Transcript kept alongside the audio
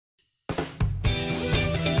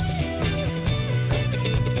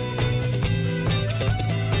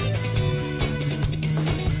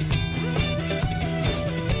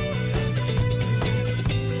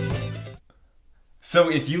So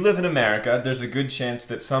if you live in America, there's a good chance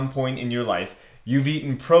that some point in your life you've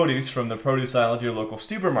eaten produce from the produce aisle of your local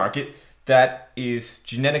supermarket that is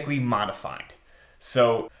genetically modified.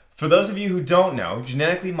 So for those of you who don't know,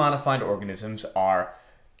 genetically modified organisms are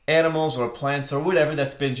animals or plants or whatever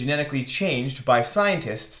that's been genetically changed by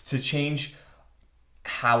scientists to change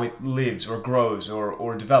how it lives or grows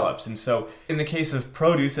or develops. And so in the case of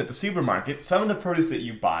produce at the supermarket, some of the produce that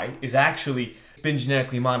you buy is actually been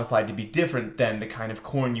genetically modified to be different than the kind of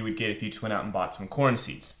corn you would get if you just went out and bought some corn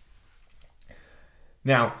seeds.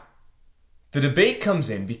 Now, the debate comes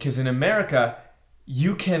in because in America,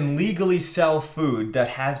 you can legally sell food that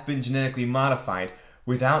has been genetically modified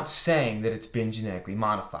without saying that it's been genetically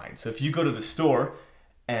modified. So if you go to the store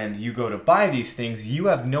and you go to buy these things, you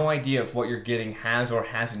have no idea if what you're getting has or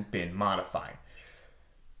hasn't been modified.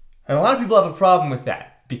 And a lot of people have a problem with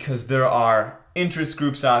that because there are interest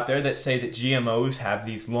groups out there that say that GMOs have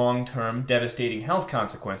these long-term devastating health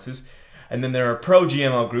consequences, and then there are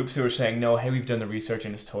pro-GMO groups who are saying, no, hey, we've done the research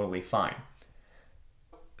and it's totally fine.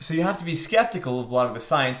 So you have to be skeptical of a lot of the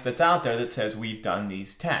science that's out there that says we've done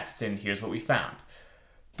these tests and here's what we found.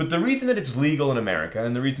 But the reason that it's legal in America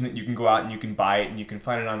and the reason that you can go out and you can buy it and you can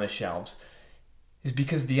find it on the shelves is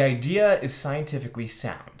because the idea is scientifically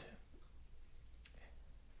sound.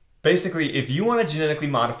 Basically, if you want to genetically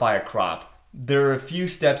modify a crop, there are a few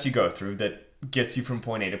steps you go through that gets you from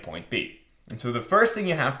point A to point B. And so the first thing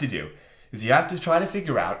you have to do is you have to try to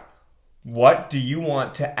figure out what do you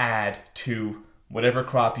want to add to whatever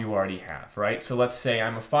crop you already have, right? So let's say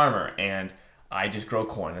I'm a farmer and I just grow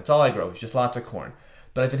corn. That's all I grow, is just lots of corn.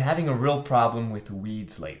 But I've been having a real problem with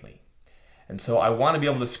weeds lately. And so I want to be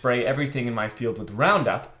able to spray everything in my field with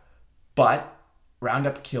Roundup, but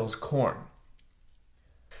Roundup kills corn.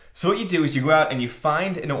 So what you do is you go out and you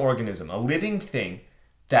find an organism, a living thing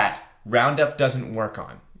that Roundup doesn't work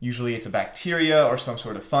on. Usually it's a bacteria or some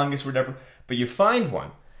sort of fungus or whatever, but you find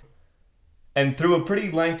one. And through a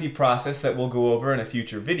pretty lengthy process that we'll go over in a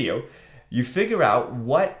future video, you figure out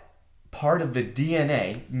what part of the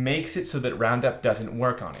DNA makes it so that Roundup doesn't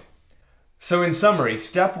work on it. So in summary,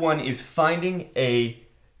 step one is finding a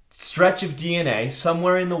stretch of DNA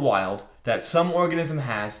somewhere in the wild that some organism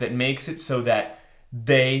has that makes it so that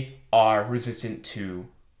they are resistant to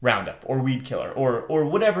Roundup or weed killer or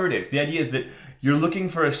whatever it is. The idea is that you're looking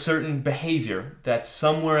for a certain behavior that's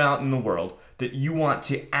somewhere out in the world that you want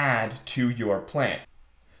to add to your plant.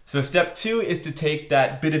 So step two is to take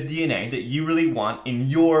that bit of DNA that you really want in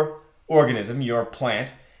your organism, your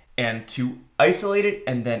plant, and to isolate it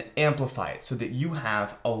and then amplify it so that you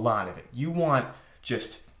have a lot of it. You want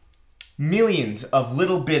just millions of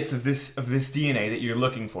little bits of this DNA that you're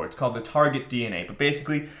looking for. It's called the target DNA, but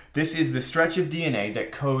basically this is the stretch of DNA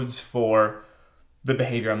that codes for the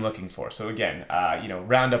behavior I'm looking for. So again,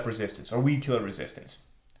 Roundup resistance or weed killer resistance.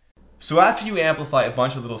 So after you amplify a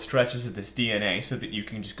bunch of little stretches of this DNA so that you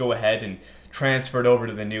can just go ahead and transfer it over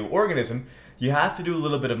to the new organism, you have to do a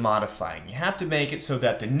little bit of modifying. You have to make it so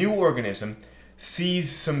that the new organism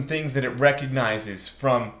sees some things that it recognizes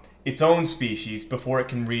from its own species before it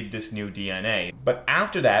can read this new DNA. But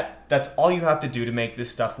after that, that's all you have to do to make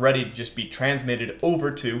this stuff ready to just be transmitted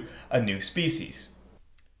over to a new species.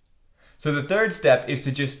 So the third step is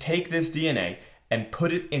to just take this DNA and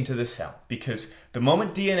put it into the cell, because the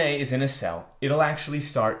moment DNA is in a cell, it'll actually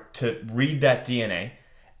start to read that DNA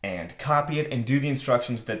and copy it and do the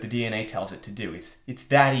instructions that the DNA tells it to do. It's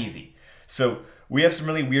that easy. So we have some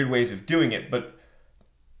really weird ways of doing it, but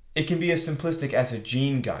it can be as simplistic as a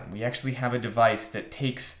gene gun. We actually have a device that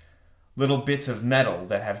takes little bits of metal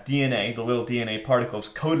that have DNA, the little DNA particles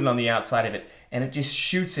coated on the outside of it, and it just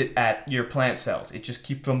shoots it at your plant cells. It just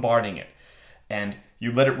keeps bombarding it. And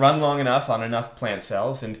you let it run long enough on enough plant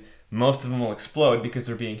cells, and most of them will explode because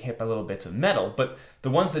they're being hit by little bits of metal. But the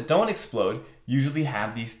ones that don't explode usually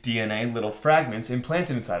have these DNA little fragments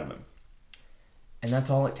implanted inside of them. And that's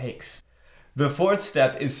all it takes. The fourth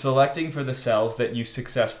step is selecting for the cells that you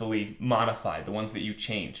successfully modified, the ones that you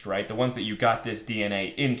changed, right? The ones that you got this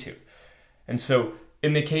DNA into. And so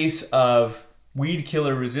in the case of weed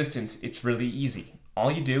killer resistance, it's really easy.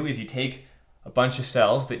 All you do is you take a bunch of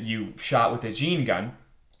cells that you shot with a gene gun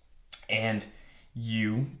and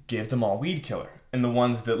you give them all weed killer. And the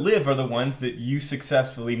ones that live are the ones that you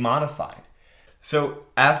successfully modified. So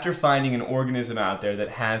after finding an organism out there that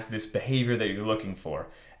has this behavior that you're looking for,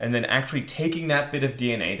 and then actually taking that bit of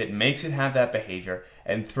DNA that makes it have that behavior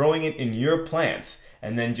and throwing it in your plants,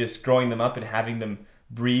 and then just growing them up and having them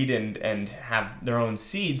breed and have their own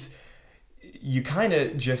seeds, you kind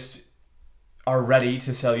of just are ready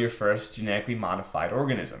to sell your first genetically modified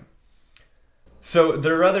organism. So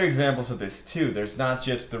there are other examples of this too. There's not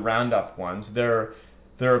just the Roundup ones. There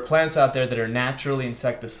are plants out there that are naturally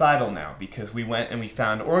insecticidal now because we went and we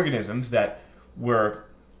found organisms that were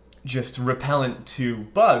just repellent to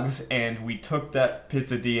bugs, and we took that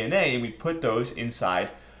bits of DNA and we put those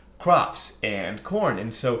inside crops and corn.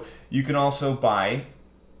 And so you can also buy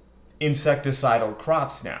insecticidal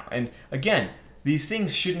crops now. And again, these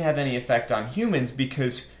things shouldn't have any effect on humans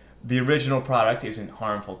because the original product isn't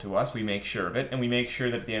harmful to us. We make sure of it, and we make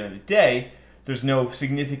sure that at the end of the day, there's no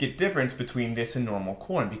significant difference between this and normal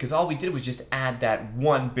corn because all we did was just add that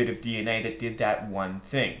one bit of DNA that did that one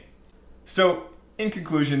thing. So, in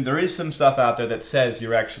conclusion, there is some stuff out there that says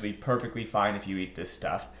you're actually perfectly fine if you eat this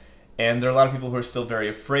stuff, and there are a lot of people who are still very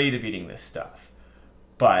afraid of eating this stuff.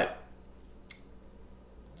 But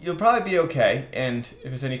you'll probably be okay, and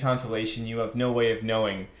if it's any consolation, you have no way of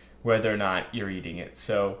knowing whether or not you're eating it.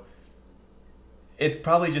 So, it's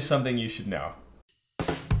probably just something you should know.